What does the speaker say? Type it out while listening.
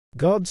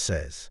God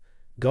says,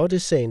 God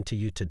is saying to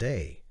you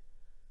today,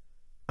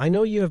 I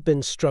know you have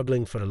been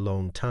struggling for a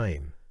long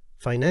time,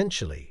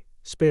 financially,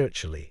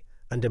 spiritually,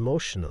 and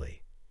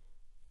emotionally.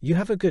 You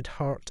have a good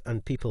heart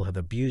and people have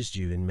abused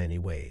you in many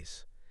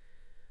ways.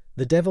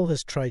 The devil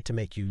has tried to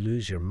make you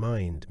lose your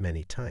mind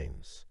many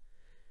times.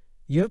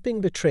 You have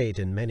been betrayed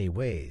in many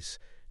ways,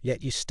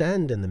 yet you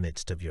stand in the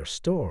midst of your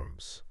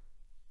storms.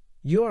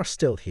 You are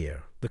still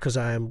here because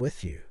I am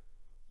with you.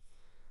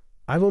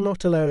 I will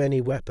not allow any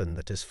weapon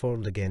that is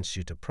formed against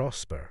you to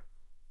prosper.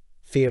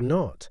 Fear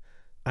not,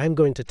 I am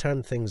going to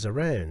turn things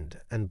around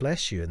and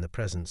bless you in the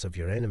presence of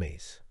your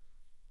enemies.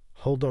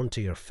 Hold on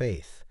to your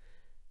faith.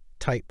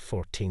 Type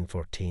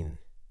 1414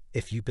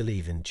 if you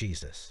believe in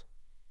Jesus.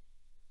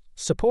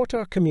 Support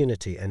our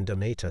community and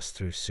donate us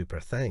through Super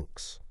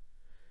Thanks.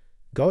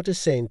 God is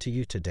saying to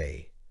you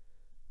today,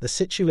 the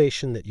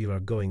situation that you are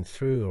going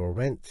through or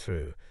went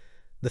through,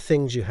 the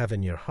things you have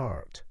in your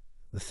heart,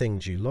 the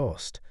things you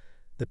lost,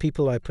 the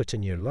people I put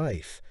in your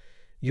life,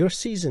 your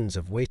seasons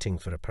of waiting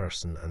for a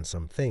person and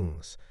some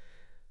things,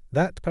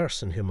 that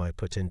person whom I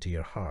put into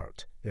your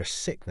heart, your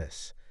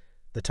sickness,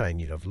 the time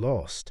you have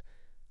lost,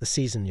 the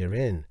season you're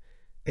in,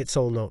 it's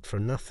all not for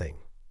nothing.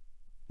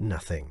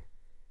 Nothing.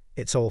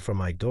 It's all for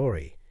my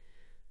glory.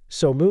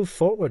 So move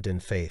forward in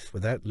faith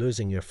without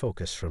losing your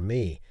focus from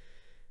me.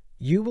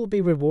 You will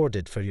be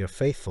rewarded for your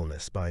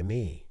faithfulness by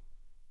me.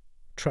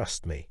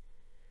 Trust me.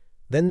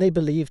 Then they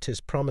believed his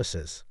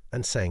promises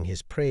and sang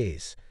his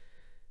praise.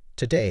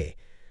 Today,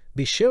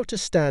 be sure to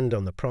stand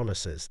on the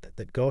promises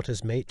that God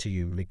has made to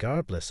you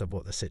regardless of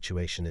what the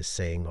situation is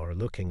saying or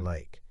looking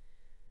like.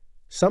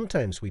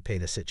 Sometimes we pay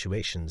the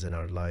situations in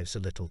our lives a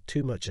little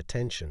too much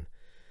attention,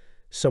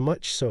 so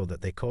much so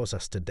that they cause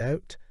us to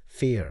doubt,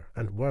 fear,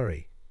 and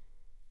worry.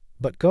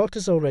 But God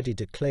has already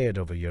declared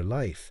over your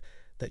life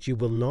that you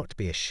will not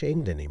be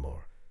ashamed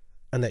anymore,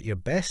 and that your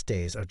best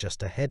days are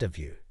just ahead of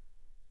you.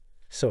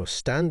 So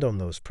stand on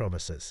those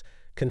promises,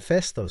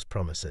 confess those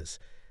promises,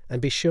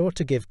 and be sure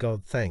to give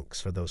God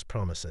thanks for those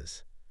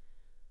promises.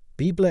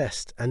 Be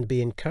blessed and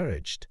be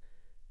encouraged.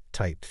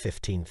 Type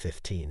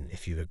 1515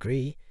 if you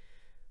agree.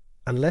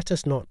 And let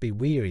us not be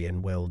weary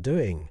in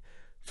well-doing,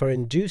 for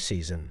in due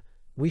season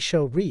we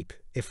shall reap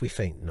if we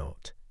faint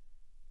not.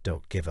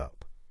 Don't give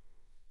up.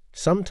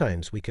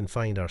 Sometimes we can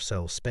find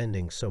ourselves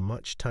spending so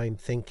much time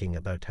thinking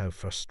about how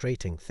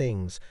frustrating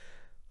things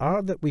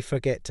are that we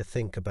forget to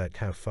think about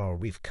how far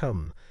we've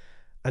come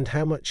and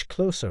how much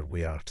closer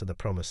we are to the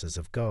promises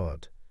of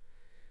God.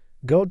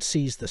 God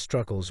sees the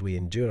struggles we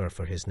endure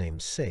for his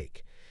name's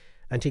sake,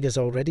 and he has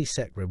already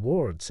set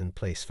rewards in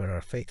place for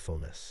our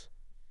faithfulness.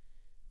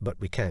 But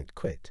we can't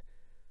quit.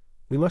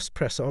 We must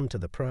press on to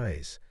the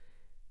prize.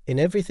 In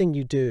everything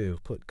you do,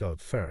 put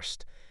God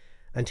first,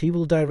 and he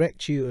will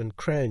direct you and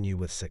crown you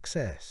with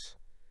success.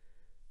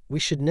 We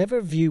should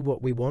never view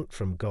what we want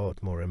from God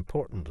more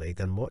importantly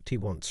than what he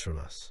wants from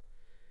us.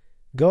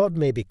 God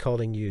may be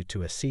calling you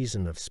to a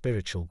season of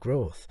spiritual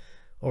growth,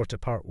 or to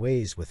part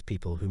ways with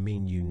people who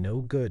mean you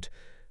no good,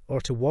 or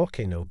to walk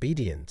in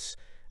obedience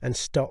and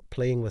stop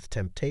playing with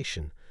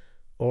temptation,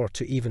 or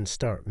to even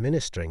start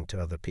ministering to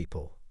other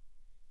people.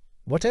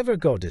 Whatever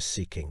God is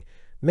seeking,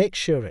 make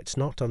sure it's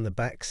not on the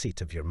back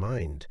seat of your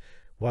mind,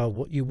 while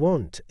what you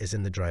want is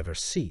in the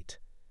driver's seat.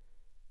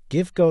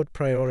 Give God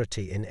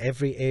priority in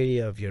every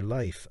area of your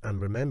life, and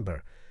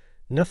remember,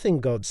 nothing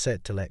God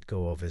said to let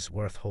go of is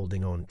worth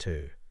holding on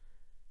to.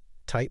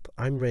 Type,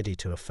 I'm ready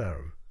to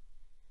affirm.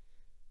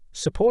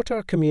 Support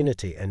our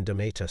community and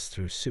donate us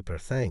through Super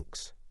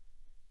Thanks.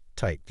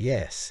 Type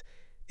yes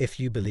if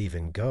you believe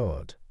in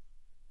God.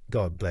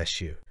 God bless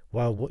you,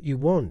 while what you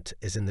want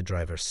is in the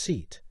driver's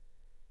seat.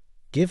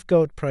 Give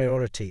God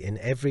priority in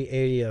every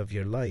area of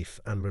your life,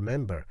 and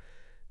remember,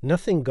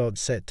 nothing God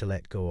said to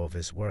let go of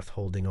is worth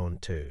holding on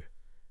to.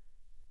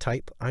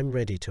 Type, I'm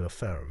ready to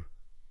affirm.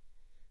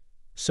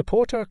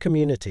 Support our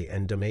community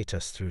and donate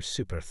us through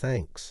Super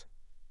Thanks.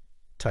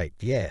 Type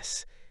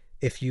yes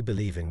if you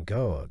believe in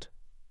God.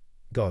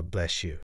 God bless you.